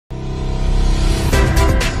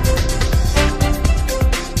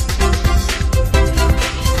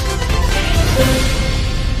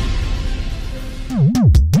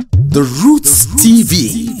The Roots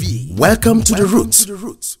TV. Welcome to the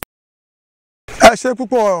Roots. Ẹ ṣé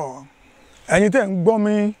púpọ̀ ẹ̀yin tẹ́ ń gbọ́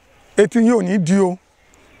mi etí yín ò ní di o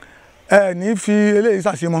ẹ ní fi eléyìí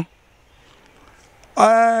ṣàṣemọ́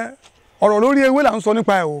ọ̀rọ̀ lórí ewé là ń sọ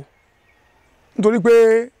nípa ẹ̀ o nítorí pé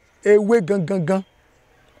ewé gangan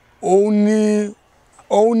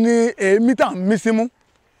òun ni èémí tá à ń mí símú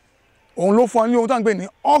òun ló fún wa ní ohun tá à ń pè ní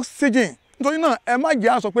oxygen nítorí náà ẹ má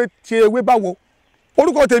jẹ́ á sọ pé ti ewé báwo.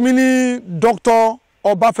 Orúkọ tèmi ni Dr.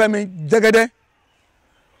 Obafemi Jegede.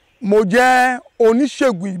 Mo jẹ́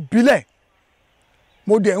oníṣègùn ìbílẹ̀.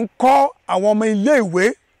 Mo dẹ̀ ń kọ́ àwọn ọmọ ilé ìwé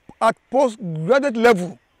at postgraduate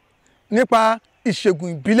level nípa ìṣègùn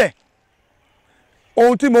ìbílẹ̀.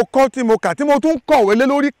 Ohun tí mo kọ́, tí mo kà, tí mo tún kọ̀wé lé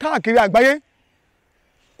lórí káàkiri àgbáyé,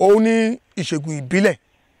 òun ni ìṣègùn ìbílẹ̀.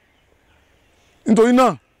 Nítorí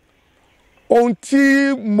náà, ohun tí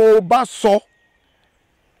mo bá sọ,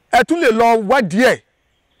 ẹ tún lè lọ wádìí ẹ̀.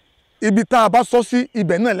 Ibi tá a bá sọ sí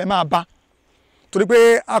ibẹ̀ náà lẹ máa bá. Torí pé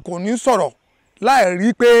a kò ní sọ̀rọ̀ láì rí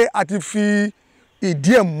pé a ti fi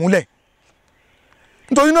ìdí ẹ̀ múlẹ̀.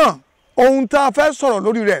 Nítorí náà, ohun tá a fẹ́ sọ̀rọ̀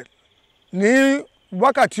lórí rẹ̀ ní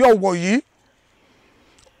wákàtí ọ̀wọ̀ yìí,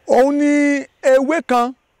 òun ni ewé kan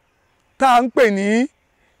tá à ń pè ní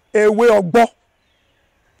ewé ọgbọ́.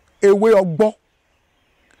 Ewé ọgbọ́.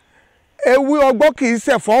 Ewé ọgbọ́ kì í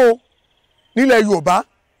ṣẹ̀fọ́ o nílẹ̀ Yorùbá.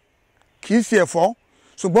 Kì í ṣe ẹ̀fọ́,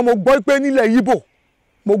 ṣùgbọ́n mo gbọ́ pé nílẹ̀ Ìgbò,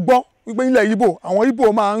 mo gbọ́ wípé nílẹ̀ Ìgbò, àwọn Ìgbò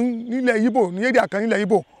máa ń nílẹ̀ Ìgbò ní èdè kan nílẹ̀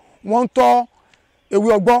Ìgbò, wọ́n ń tọ́ ewé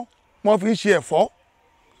ọgbọ́, wọ́n fi ń ṣe ẹ̀fọ́.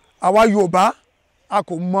 Àwa Yorùbá a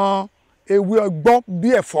kò mọ ewé ọgbọ́ bí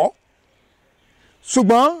ẹ̀fọ́.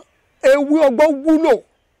 Ṣùgbọ́n ewé ọgbọ́ wúlò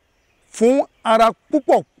fún ara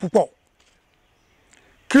púpọ̀ púpọ̀.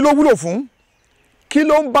 Kí ló wúlò fún? Kí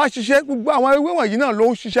ló ń bá ṣiṣẹ́? Gbogbo àwọn ewé wọ̀nyí náà ló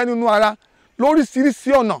ń ṣiṣẹ́ nínú ara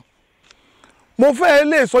lóríṣiríṣi ọ̀nà. Mo fẹ́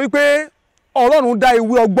lè sọ wípé Ọlọ́run dá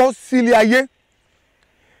ewé ọgbọ́ sílé ayé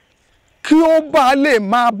kí ó bá lè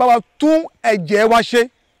máa bá wa tún ẹ̀jẹ̀ wa ṣe.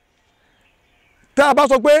 Tá a bá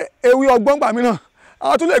sọ pé ewé ọgbọ́n gbà mí náà,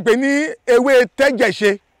 a tún lè pè ní ewé tẹ́jẹ̀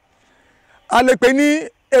ṣe. A lè pè ní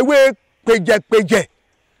ewé pèjẹ̀pèjẹ̀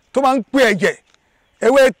tó máa ń pè ẹ̀jẹ̀.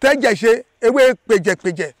 Ewé tẹ́jẹ̀ ṣe, ewé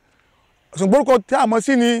pèjẹ̀pèjẹ̀. Ṣùgbọ́n orúkọ tí a mọ̀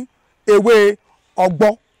sí ni ewé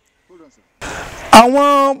ọgbọ́.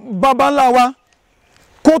 Àwọn baba ńlá wa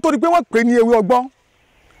kó tó di pé wọ́n pè ní ewé ọgbọ́,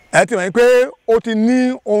 ẹ ti mọ̀ pé ó ti ní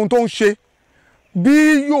ohun tó ń ṣe. Bí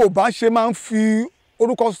Yorùbá ṣe máa ń fi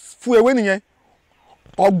orúkọ fún ewé nìyẹn.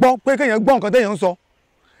 Ọgbọ́ pé kéèyàn gbọ́ nǹkan téèyàn ń sọ.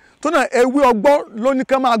 Tó náà ewé ọgbọ́ ló ní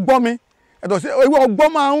ká máa gbọ́ mi. Ẹ̀tọ́ sí ewé ọgbọ́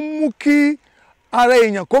máa ń mú kí ara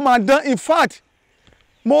èèyàn kó máa dán. In fact,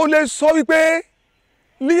 mo lè sọ wípé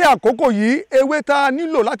ní àkókò yìí ewé tá a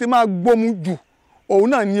nílò láti máa gbómu jù òun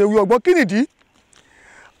náà ni ewé ọgbọ́. Kí nìdí?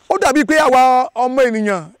 Ó dàbí pé àwa ọmọ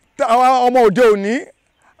ènìyàn, àwa ọmọ òde òní,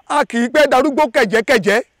 a kì í pẹ́ darúgbó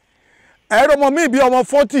kẹ̀jẹ̀kẹ̀jẹ̀. Ẹ̀rọ ọmọ mi bí ọmọ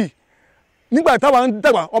 40 nígbà táwa ń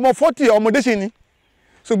dàgbà, ọmọ 40 ọmọdé ṣì ni.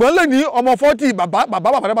 Ṣùgbọ́n lè ní ọmọ 40 bàbá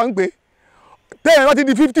bá ń pè. Tẹ́yìn láti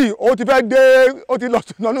di 50 ó ti fẹ́ dé, ó ti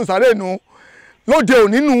lọ́nù sáré nù lóde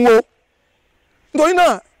òní nù o. Nítorí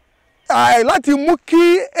náà, láti mú kí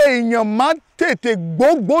èèyàn má tètè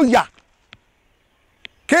gbógbóyà,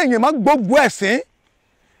 kí èèyàn má gbógbó ẹ̀sín,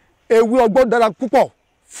 ewé ọgbọ́ dára púpọ̀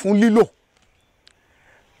fún lílò.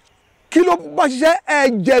 Kí ló bá ṣiṣẹ́?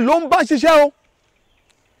 Ẹ̀jẹ̀ ló ń bá ṣiṣẹ́ o.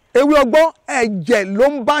 Ewé ọgbọ́ ẹ̀jẹ̀ ló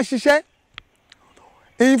ń bá ṣiṣẹ́.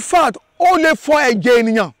 In fact, ó lè fọ ẹ̀jẹ̀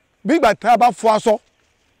ènìyàn bí ìgbà tá a bá fọ aṣọ.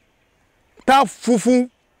 Tá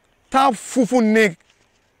funfun ni.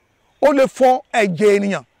 Ó lè fọ ẹ̀jẹ̀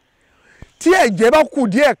ènìyàn. Tí ẹ̀jẹ̀ bá kù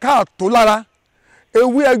díẹ̀ káàtó lára,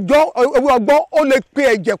 ewé ọgbọ́ ó lè pe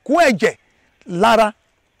ẹ̀jẹ̀ kún ẹ̀jẹ̀ lára.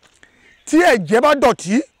 Tí ẹ̀jẹ̀ bá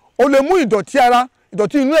dọ̀tí, ó lè mú ìdọ̀tí ara,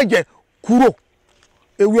 ìdọ̀tí inú ẹ̀jẹ̀ kúrò.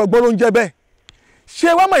 Ewé ọgbọ́ ló ń jẹ́ bẹ́ẹ̀. Ṣé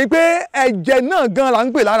wá mọ̀ yìí pé ẹ̀jẹ̀ náà gan là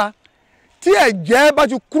ń pè lára? Tí ẹ̀jẹ̀ bá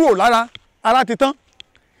ti kúrò lára, ara ti tán.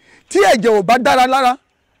 Tí ẹ̀jẹ̀ ò bá dára lára,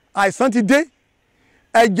 àìsàn ti dé.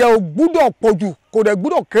 Ẹ̀jẹ̀ ò gbúdọ̀ pọ̀ jù, kò dẹ̀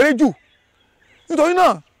gbúdọ̀ kéré jù. Nítorí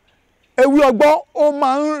náà, ewé ọgbọ́ ó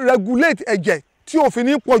máa ń regulate ẹ̀jẹ̀ tí ò fi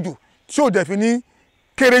ní pọ̀ jù, tí ò dẹ̀ fi ní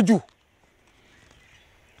kéré jù.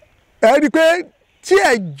 Ẹ rí i pé tí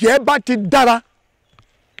ẹ̀jẹ̀ bá ti dára,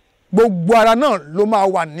 gbogbo ara náà ló máa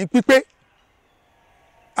wà ní pípé.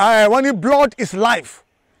 Wọ́n ní blood is life.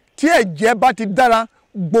 Tí ẹ̀jẹ̀ bá ti dára,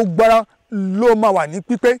 gbogbo ara ló máa wà ní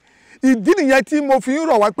pípé. Ìdí nìyẹn tí mo fi ń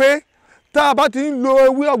rọ̀ wá pé tá a bá ti ń lo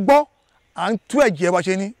ewé ọgbọ́, à ń tú ẹ̀jẹ̀ wa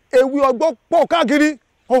ṣe ni. Ewé ọgbọ́ pọ̀ káàkiri,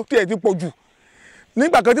 ó tiẹ̀ ti pọ̀ jù.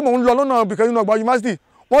 Nígbà kan tí mò ń lọ lọ́nà ibìkan nínú ọgbà yunifásitì,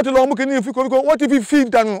 wọ́n ti lọ mú kíní koríko, wọ́n ti fi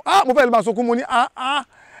dànù. Mo fẹ́ lè máa sunkún, mo ní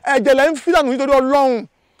ẹ̀jẹ̀ lẹ́ ń fi dànù nítorí Ọlọ́run.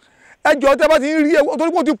 ẹjọ́ tẹ́ bá ti ń rí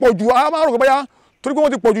torí pé wọ́n ti pọ̀ jù a máa rò pé báyà torí pé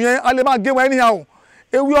wọ́n ti pọ̀ jù yẹn a lè máa gé wọn anyhow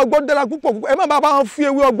ewé ọgbọ́ dára púpọ̀ ẹ má bá wọn fi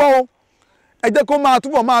ewé ọgbọ́ o ẹ jẹ́ kó máa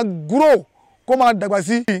túbọ̀ máa grow kó máa dàgbà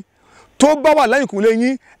sí i tó bá wà lẹ́yìnkùlé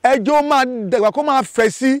yín ẹjọ́ máa dàgbà kó máa fẹ̀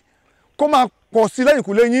sí kó máa pọ̀ sí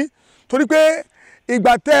lẹ́yìnkùlé yín torí pé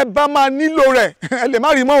ìgbà tẹ́ ẹ bá máa nílò rẹ̀ ẹ lè má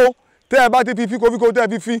rí mọ́ o tẹ́ ẹ bá ti fi fíkó tẹ́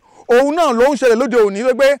ẹ fi òun náà ló ń ṣẹlẹ̀ lóde òní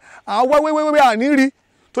ló pé àwa wéwéwé àní rí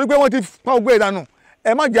torí pé wọ́n ti pa ogbó ìdànù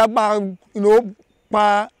ẹ má jà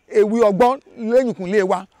pa ewé ọgbọ́n lẹ́yìnkùlé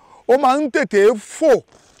wa ó máa ń tètè fò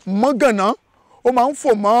mọ́ gànà ó máa ń fò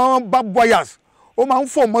mọ́ barbed wires ó máa ń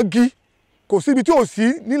fò mọ́ gi kò síbi tí ò sí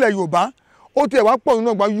nílẹ̀ Yorùbá ó tiẹ̀ wá pọ̀ nínú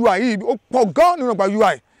ọgbà UI yìí ó pọ̀ gan nínú ọgbà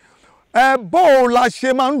UI bó o la ṣe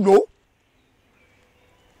máa ń lò ó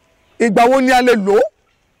ìgbà wo ni a lè lò ó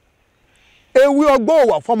ewé ọgbọ́n ò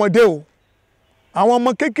wà fọmọdé o àwọn ọmọ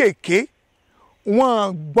kéékèèké wọn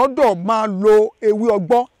gbọ́dọ̀ máa lo ewé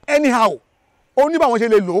ọgbọ́n anyhow ó ní báwọn ṣe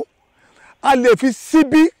lè lò ó a lè fi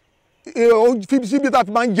síbí tá a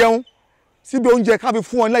fi máa ń jẹun síbi oúnjẹ ká fi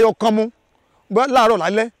fún wọn lẹ́yọ kan mú láàárọ̀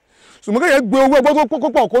lálẹ́ ṣùgbọ́n kéèyàn gbé owó ẹgbẹ́ tó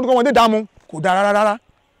pọ̀ kó ọmọdé dààmú kò dára rárá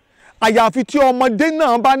àyàfi tí ọmọdé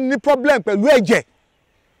náà bá ní problem pẹ̀lú ẹ̀jẹ̀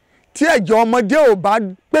tí ẹ̀jẹ̀ ọmọdé ò bá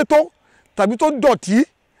pé tó tàbí tó dọ̀tí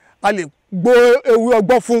a lè gbó ewé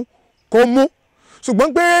ọgbọ́n fún kó mú ṣùgbọ́n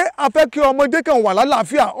pé a fẹ́ kí ọmọdé kan wà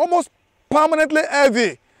lálàáfíà almost permanently healthy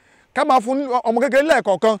ká máa fún ọmọ kékeré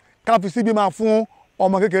lẹ́ẹ̀kọ̀ọ̀kan ká fi síbi máa fún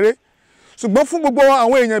ọmọ kékeré ṣùgbọ́n fún gbogbo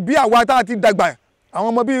àwọn èèyàn bí àwa tá a ti dàgbà àwọn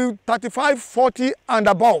ọmọ bíi 35, 40 and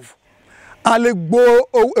above a lè gbó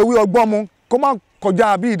ewé ọgbọ́n mu kó má kọjá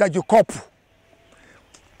bí ìdajì kọ́ọ̀pù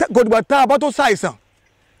kò dìgbà tá a bá tó ṣàìsàn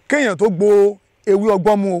kéèyàn tó gbó ewé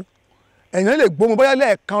ọgbọ́n mu o èèyàn lè gbó mu bóyá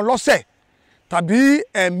lẹ́ẹ̀kan lọ́sẹ̀ tàbí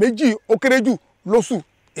ẹ̀ẹ̀mejì ó kéré jù lóṣù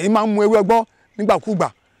èyí máa ń mu ewé ọgbọ́n nígbàkúgbà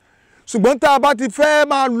ṣùgbọ́n tá a bá ti fẹ́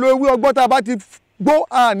máa lo ewé ọgbọ́n tá a bá ti gbó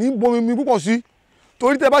àní bomi púpọ̀ sí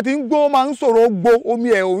torí tẹ́ bá ti ń gbó máa ń ṣòro gbó omi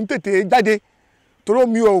ẹ̀ ò ń tètè jáde torí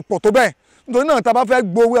omi ò pọ̀ tó bẹ́ẹ̀ nítorí náà tá a bá fẹ́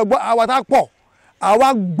gbó ewé ọgbọ́n àwa tá a pọ̀ àwa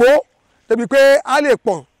gbó débi pé a lè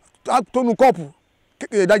pọ̀ tónú kọ́ọ̀pù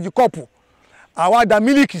ìdajì kọ́ọ̀pù àwa da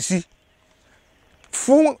mílíkì sí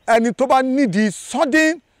fún ẹni tó bá nídìí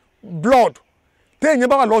sudden blood téèyàn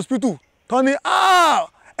bá wà lọ hospital tán ni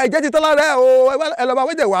ẹ̀jẹ̀ ti tán lára ẹ̀ o ẹ lọ bá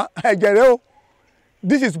wẹ́jẹ̀ wá ẹ̀jẹ̀ rẹ o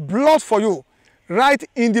this is blood for you right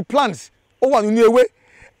in the plants ó wà nínú ewé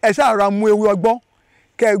ẹ ṣáà ra mú ewé ọgbọ́n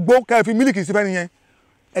kẹ ẹ gbó kẹ ẹ fi mílíkì sí fẹ́ni yẹn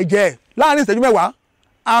ẹ̀jẹ̀ ẹ̀ láàrin ìṣẹ́jú mẹ́wàá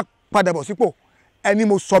á padà bọ̀ sípò ẹni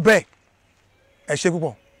mo sọ bẹ́ẹ̀ ẹ ṣe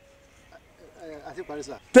púpọ̀.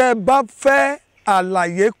 tẹ́ bá fẹ́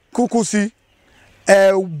àlàyé kúkú sí ẹ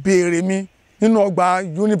béèrè mi nínú ọgbà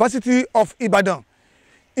University of Ibadan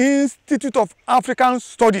Institute of African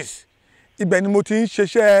Studies ibẹ̀ ni mo ti ń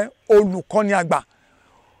ṣiṣẹ́ olùkọ́ni àgbà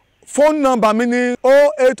phone number mi ni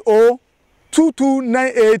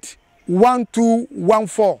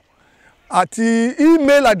 080-2298-1214 àti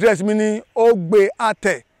email address mi ni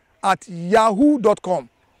ogbeate@yahoo.com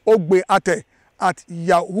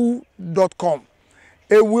ogbeate@yahoo.com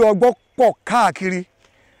ewé ọgbọ́n pọ̀ káàkiri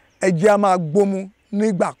ẹ jẹ́ a máa gbómú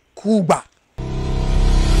nígbàkúùgbà.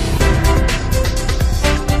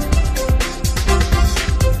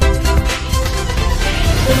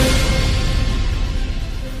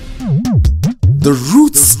 The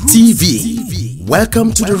Roots TV.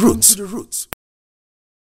 Welcome to the Roots.